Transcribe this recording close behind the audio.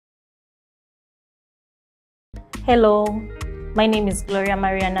Hello, my name is Gloria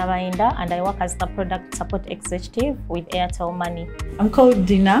Maria Navainda and I work as the Product Support Executive with Airtel Money. I'm called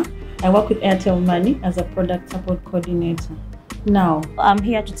Dina. I work with Airtel Money as a Product Support Coordinator. Now, I'm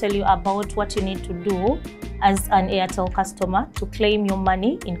here to tell you about what you need to do as an Airtel customer to claim your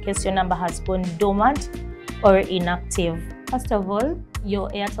money in case your number has gone dormant or inactive. First of all, your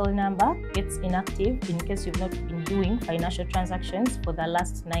Airtel number gets inactive in case you've not been doing financial transactions for the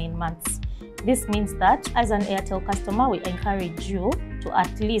last 9 months. This means that as an Airtel customer, we encourage you to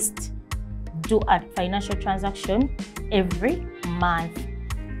at least do a financial transaction every month,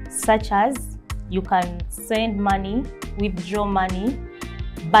 such as you can send money, withdraw money,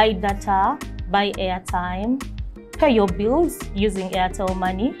 buy data, buy airtime, pay your bills using Airtel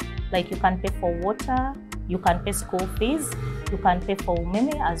Money, like you can pay for water, you can pay school fees, you can pay for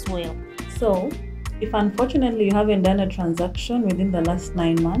umeme as well. So, if unfortunately you haven't done a transaction within the last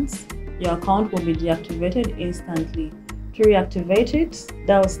 9 months, your account will be deactivated instantly. To reactivate it,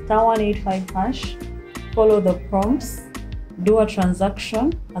 dial *185#, follow the prompts, do a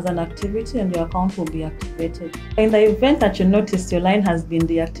transaction as an activity, and your account will be activated. In the event that you notice your line has been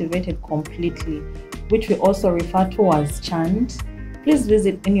deactivated completely, which we also refer to as churned, please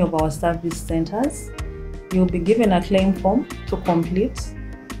visit any of our service centers. You'll be given a claim form to complete.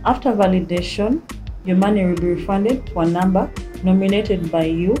 After validation, your money will be refunded to a number nominated by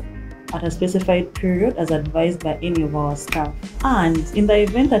you at a specified period as advised by any of our staff. And in the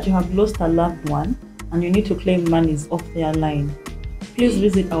event that you have lost a loved one and you need to claim monies off their line, please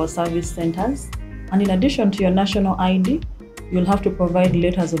visit our service centers. And in addition to your national ID, you'll have to provide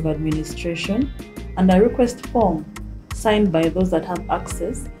letters of administration and a request form signed by those that have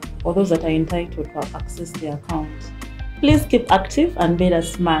access or those that are entitled to access the account. Please keep active and be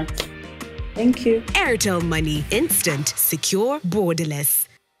smart. Thank you. Airtel Money. Instant, secure, borderless.